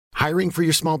Hiring for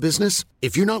your small business?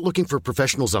 If you're not looking for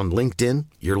professionals on LinkedIn,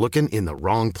 you're looking in the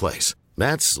wrong place.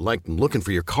 That's like looking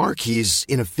for your car keys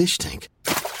in a fish tank.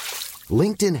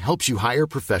 LinkedIn helps you hire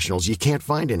professionals you can't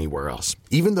find anywhere else,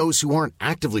 even those who aren't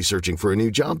actively searching for a new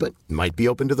job but might be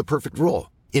open to the perfect role.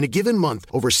 In a given month,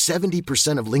 over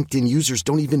 70% of LinkedIn users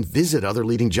don't even visit other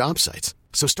leading job sites.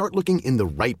 So start looking in the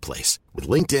right place. With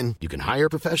LinkedIn, you can hire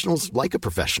professionals like a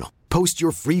professional. Post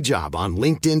your free job on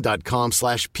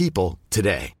linkedin.com/people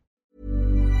today.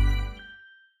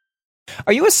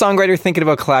 Are you a songwriter thinking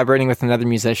about collaborating with another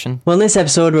musician? Well, in this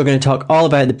episode, we're going to talk all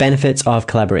about the benefits of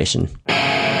collaboration.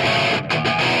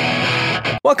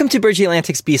 Welcome to Bridgie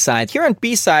Atlantic's B-Sides. Here on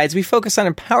B-Sides, we focus on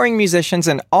empowering musicians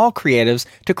and all creatives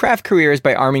to craft careers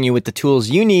by arming you with the tools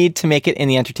you need to make it in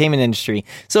the entertainment industry.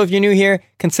 So if you're new here,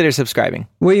 consider subscribing.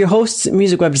 We're your hosts,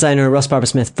 music web designer Russ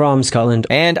Barber-Smith from Scotland.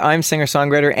 And I'm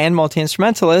singer-songwriter and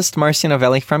multi-instrumentalist Marcia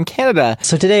Novelli from Canada.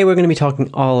 So today we're going to be talking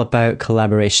all about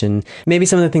collaboration. Maybe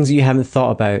some of the things you haven't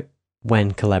thought about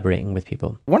when collaborating with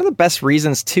people. One of the best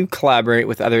reasons to collaborate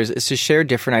with others is to share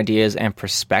different ideas and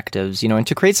perspectives, and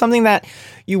to create something that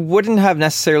you wouldn't have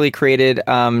necessarily created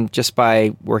just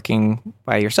by working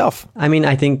by yourself. I mean,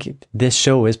 I think this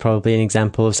show is probably an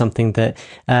example of something that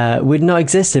would not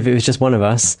exist if it was just one of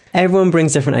us. Everyone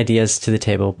brings different ideas to the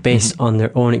table based on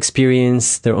their own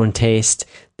experience, their own taste,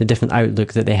 the different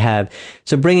outlook that they have.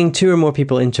 So bringing two or more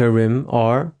people into a room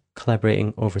or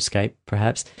collaborating over Skype,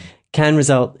 perhaps, can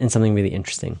result in something really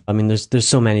interesting. I mean, there's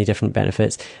so many different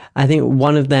benefits. I think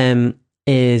one of them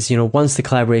is, once the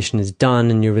collaboration is done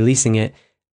and you're releasing it,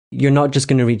 you're not just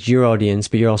going to reach your audience,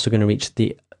 but you're also going to reach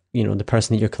the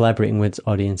person that you're collaborating with's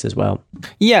audience as well.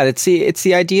 Yeah, it's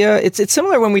the idea. It's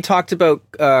similar when we talked about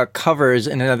covers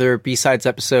in another B-Sides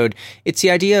episode. It's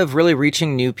the idea of really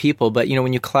reaching new people. But,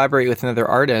 when you collaborate with another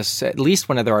artist, at least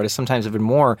one other artist, sometimes even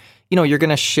more, you're going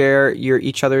to share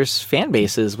each other's fan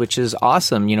bases, which is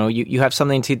awesome. You have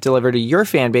something to deliver to your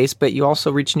fan base, but you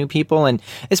also reach new people. And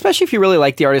especially if you really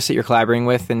like the artist that you're collaborating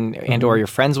with and or you're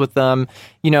friends with them,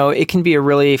 it can be a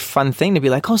really fun thing to be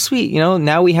like, oh, sweet,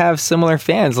 now we have similar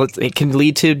fans. It can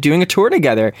lead to doing a tour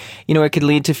together. It could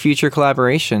lead to future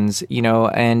collaborations,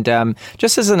 and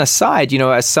just as an aside,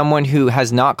 as someone who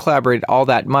has not collaborated all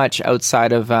that much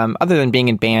outside of, other than being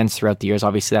in bands throughout the years,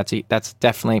 obviously that's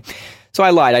definitely... So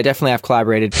I lied. I definitely have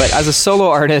collaborated. But as a solo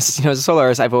artist,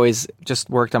 I've always just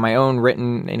worked on my own,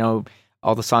 written,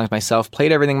 all the songs myself,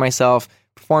 played everything myself,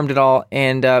 performed it all.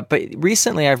 And but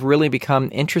recently I've really become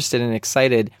interested and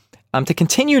excited to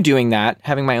continue doing that,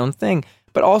 having my own thing,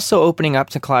 but also opening up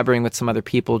to collaborating with some other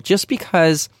people just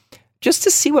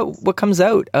to see what comes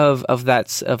out of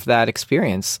that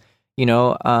experience.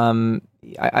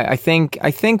 I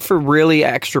think for really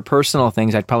extra personal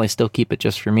things, I'd probably still keep it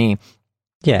just for me.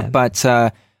 Yeah. But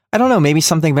I don't know, maybe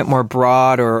something a bit more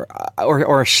broad or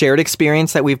a shared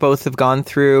experience that we both have gone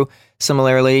through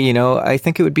similarly, I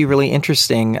think it would be really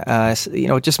interesting.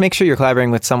 Just make sure you're collaborating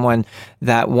with someone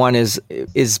that one is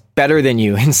better than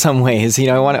you in some ways.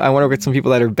 I want to work with some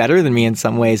people that are better than me in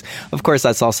some ways. Of course,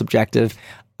 that's all subjective.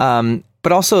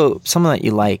 But also someone that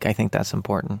you like. I think that's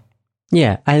important.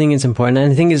 Yeah, I think it's important.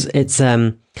 And I think it's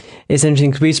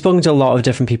interesting because we've spoken to a lot of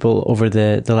different people over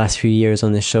the last few years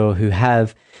on this show who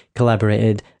have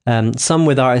collaborated, some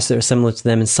with artists that are similar to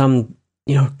them and some,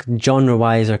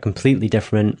 genre-wise are completely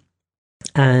different.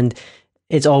 And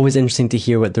it's always interesting to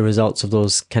hear what the results of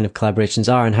those kind of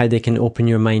collaborations are and how they can open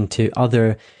your mind to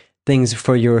other things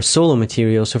for your solo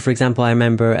material. So, for example, I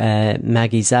remember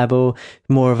Maggie Szabo,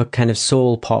 more of a kind of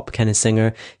soul pop kind of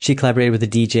singer. She collaborated with a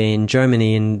DJ in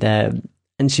Germany, and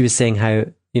she was saying how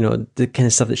the kind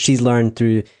of stuff that she's learned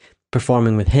through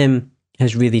performing with him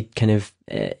has really kind of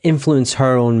influenced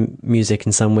her own music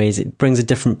in some ways. It brings a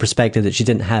different perspective that she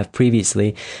didn't have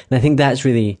previously, and I think that's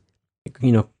really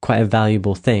quite a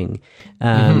valuable thing.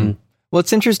 Well,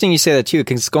 it's interesting you say that too,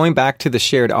 because going back to the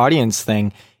shared audience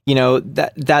thing.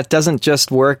 That doesn't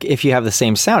just work if you have the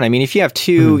same sound. I mean, if you have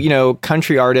two,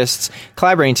 country artists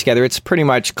collaborating together, it's pretty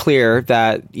much clear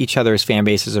that each other's fan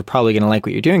bases are probably going to like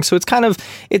what you're doing. So it's kind of,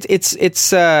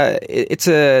 it's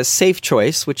a safe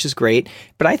choice, which is great.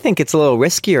 But I think it's a little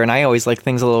riskier, and I always like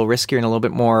things a little riskier and a little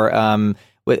bit more,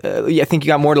 I think you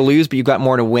got more to lose, but you got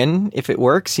more to win if it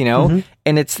works, and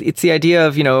it's the idea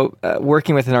of,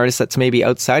 working with an artist that's maybe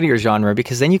outside of your genre,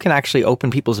 because then you can actually open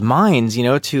people's minds,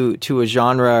 to a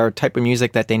genre or type of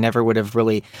music that they never would have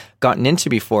really gotten into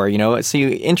before, so you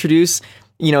introduce,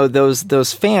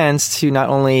 those fans to not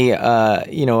only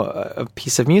a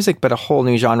piece of music, but a whole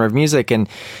new genre of music. And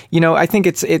I think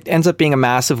it ends up being a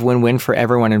massive win-win for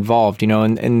everyone involved.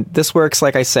 And this works,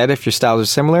 like I said, if your styles are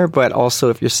similar, but also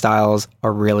if your styles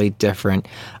are really different.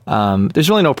 There's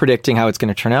really no predicting how it's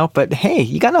going to turn out, but hey,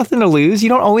 you got nothing to lose. You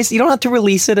don't have to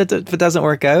release it if it doesn't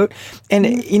work out. And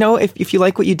if you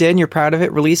like what you did and you're proud of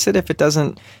it, release it. If it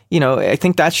doesn't, I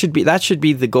think that should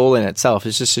be the goal in itself,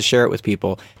 is just to share it with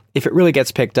people. If it really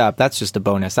gets picked up, that's just a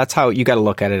bonus. That's how you got to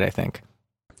look at it, I think.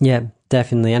 Yeah,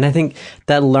 definitely. And I think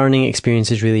that learning experience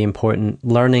is really important.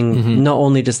 Learning not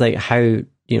only just like how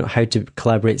to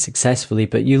collaborate successfully,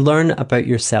 but you learn about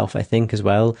yourself, I think, as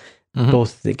well.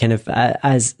 Both the kind of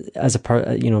as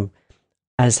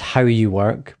how you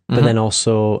work, but then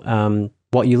also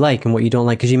what you like and what you don't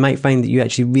like, because you might find that you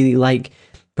actually really like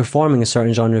performing a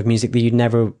certain genre of music that you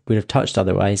never would have touched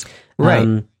otherwise.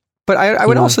 Right. But I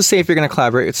would also say, if you're going to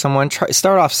collaborate with someone,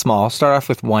 start off small. Start off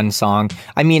with one song.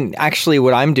 I mean, actually,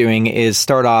 what I'm doing is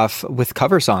start off with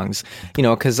cover songs,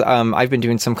 because I've been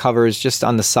doing some covers just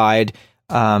on the side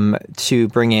to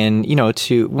bring in,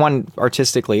 to one,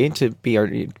 artistically, to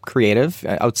be creative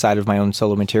outside of my own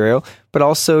solo material, but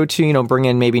also to, bring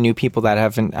in maybe new people that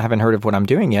haven't heard of what I'm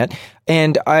doing yet.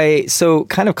 And so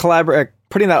kind of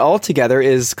putting that all together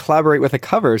is collaborate with a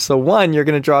cover. So one, you're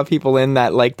going to draw people in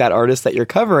that like that artist that you're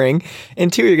covering,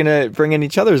 and two, you're going to bring in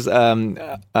each other's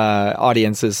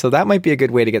audiences. So that might be a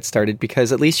good way to get started,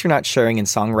 because at least you're not sharing in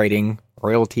songwriting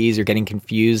royalties. You're getting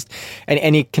confused, and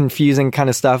any confusing kind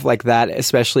of stuff like that,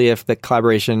 especially if the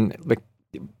collaboration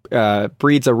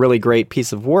breeds a really great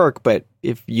piece of work, but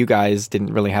if you guys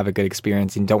didn't really have a good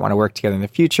experience and don't want to work together in the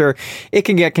future, it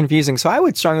can get confusing. So I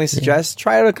would strongly suggest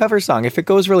try out a cover song. If it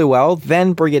goes really well,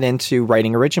 then bring it into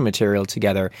writing original material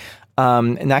together.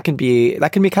 And that can be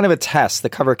kind of a test. The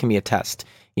cover can be a test,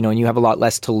 and you have a lot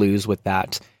less to lose with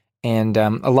that, and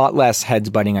a lot less heads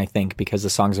butting, I think, because the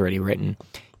song's already written.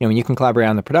 When you can collaborate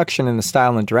on the production and the style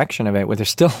and the direction of it, where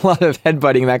there's still a lot of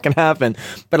headbutting that can happen,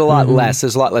 but a lot less.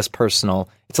 There's a lot less personal.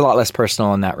 It's a lot less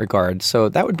personal in that regard. So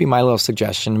that would be my little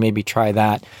suggestion. Maybe try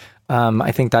that.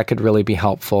 I think that could really be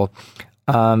helpful.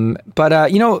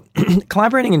 But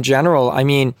collaborating in general, I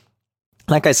mean,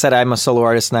 like I said, I'm a solo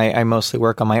artist and I mostly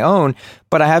work on my own,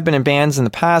 but I have been in bands in the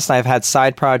past. I've had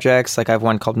side projects, like I have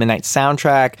one called Midnight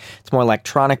Soundtrack. It's more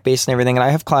electronic based and everything, and I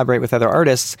have collaborated with other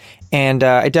artists, and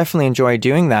I definitely enjoy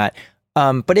doing that.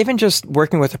 But even just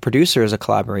working with a producer is a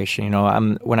collaboration.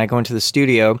 When I go into the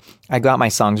studio, I got my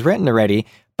songs written already,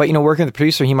 but working with the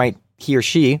producer, he or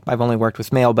she, I've only worked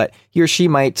with male, but he or she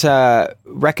might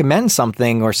recommend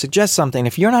something or suggest something.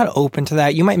 If you're not open to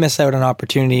that, you might miss out on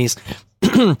opportunities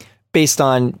based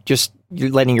on just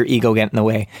letting your ego get in the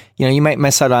way. You might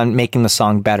miss out on making the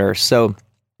song better. So,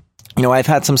 I've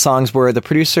had some songs where the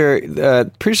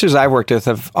producers I've worked with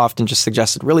have often just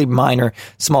suggested really minor,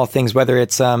 small things, whether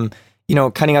it's,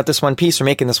 cutting out this one piece or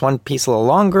making this one piece a little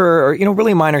longer, or,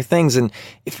 really minor things. And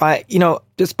if I,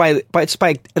 just by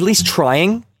at least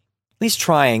trying,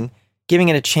 giving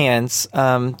it a chance,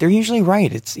 they're usually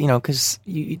right. It's, because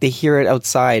they hear it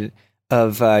outside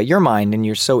of your mind, and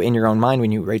you're so in your own mind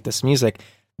when you write this music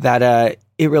that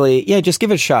it really, just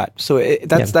give it a shot. So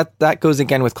that goes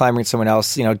again with collaborating with someone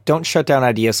else. Don't shut down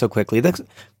ideas so quickly.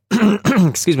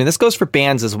 Excuse me. This goes for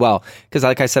bands as well, because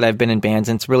like I said, I've been in bands,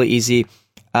 and it's really easy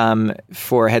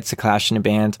for heads to clash in a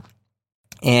band.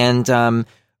 And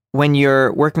when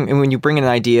you're working and when you bring in an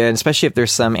idea, and especially if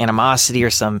there's some animosity or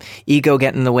some ego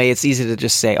getting in the way, it's easy to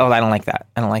just say, "Oh, I don't like that.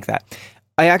 I don't like that."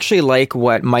 I actually like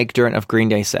what Mike Dirnt of Green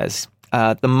Day says.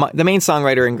 The main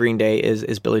songwriter in Green Day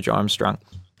is Billy Joe Armstrong.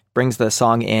 Brings the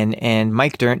song in, and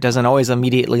Mike Dirnt doesn't always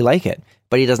immediately like it,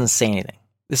 but he doesn't say anything.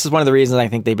 This is one of the reasons I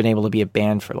think they've been able to be a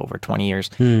band for over 20 years.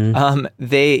 He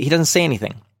doesn't say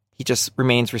anything. He just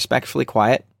remains respectfully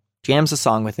quiet, jams the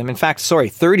song with him. In fact,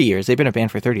 30 years. They've been a band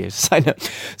for 30 years. I know.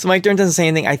 So Mike Dirnt doesn't say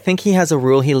anything. I think he has a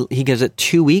rule. He gives it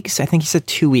 2 weeks. I think he said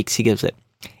 2 weeks he gives it.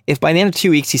 If by the end of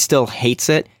 2 weeks he still hates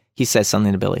it, he says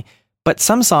something to Billy. But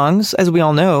some songs, as we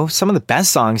all know, some of the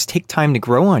best songs take time to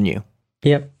grow on you.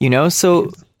 Yep.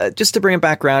 So just to bring it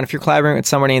back around, if you're collaborating with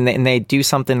somebody and they do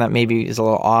something that maybe is a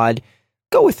little odd,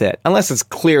 go with it, unless it's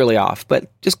clearly off.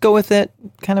 But just go with it,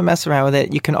 kind of mess around with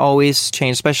it. You can always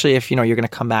change, especially if you're going to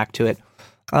come back to it.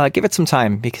 Give it some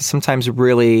time, because sometimes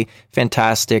really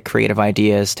fantastic creative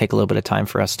ideas take a little bit of time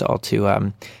for us to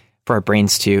for our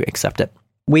brains to accept it.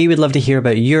 We would love to hear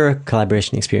about your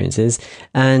collaboration experiences,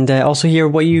 and also hear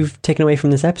what you've taken away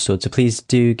from this episode. So please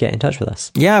do get in touch with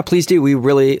us. Yeah, please do. We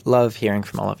really love hearing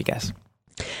from all of you guys.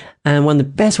 And one of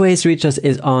the best ways to reach us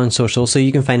is on social. So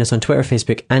you can find us on Twitter,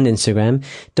 Facebook, and Instagram.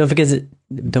 Don't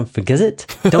forget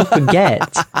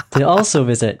to also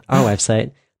visit our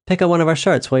website. Pick up one of our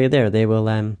shirts while you're there. They will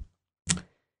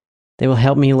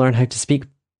help me learn how to speak.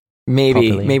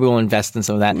 Maybe we'll invest in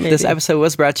some of that. Maybe. This episode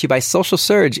was brought to you by Social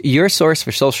Surge, your source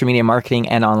for social media marketing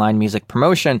and online music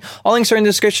promotion. All links are in the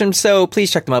description, so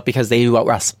please check them out because they do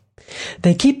us.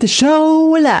 They keep the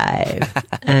show alive.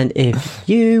 And if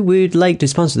you would like to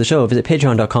sponsor the show, visit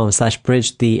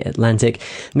patreon.com/bridgetheatlantic.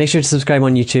 Make sure to subscribe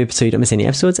on YouTube so you don't miss any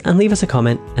episodes, and leave us a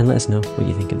comment and let us know what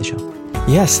you think of the show.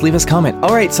 Yes, leave us a comment.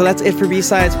 All right, so that's it for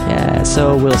B-Sides. Yeah,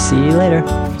 so we'll see you later.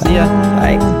 See ya.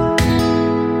 Bye.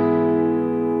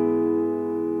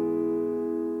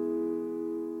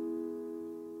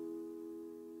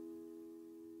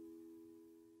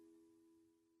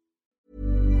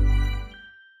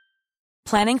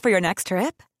 Planning for your next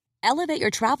trip? Elevate your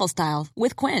travel style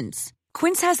with Quince.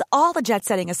 Quince has all the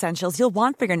jet-setting essentials you'll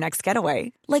want for your next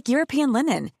getaway, like European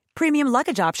linen, premium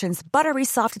luggage options, buttery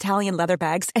soft Italian leather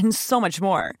bags, and so much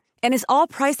more. And is all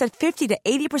priced at 50 to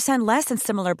 80% less than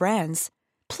similar brands.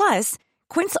 Plus,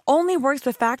 Quince only works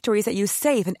with factories that use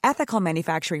safe and ethical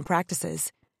manufacturing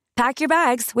practices. Pack your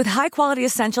bags with high-quality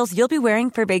essentials you'll be wearing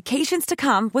for vacations to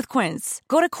come with Quince.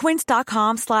 Go to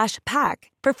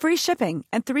quince.com/pack for free shipping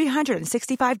and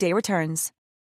 365-day returns.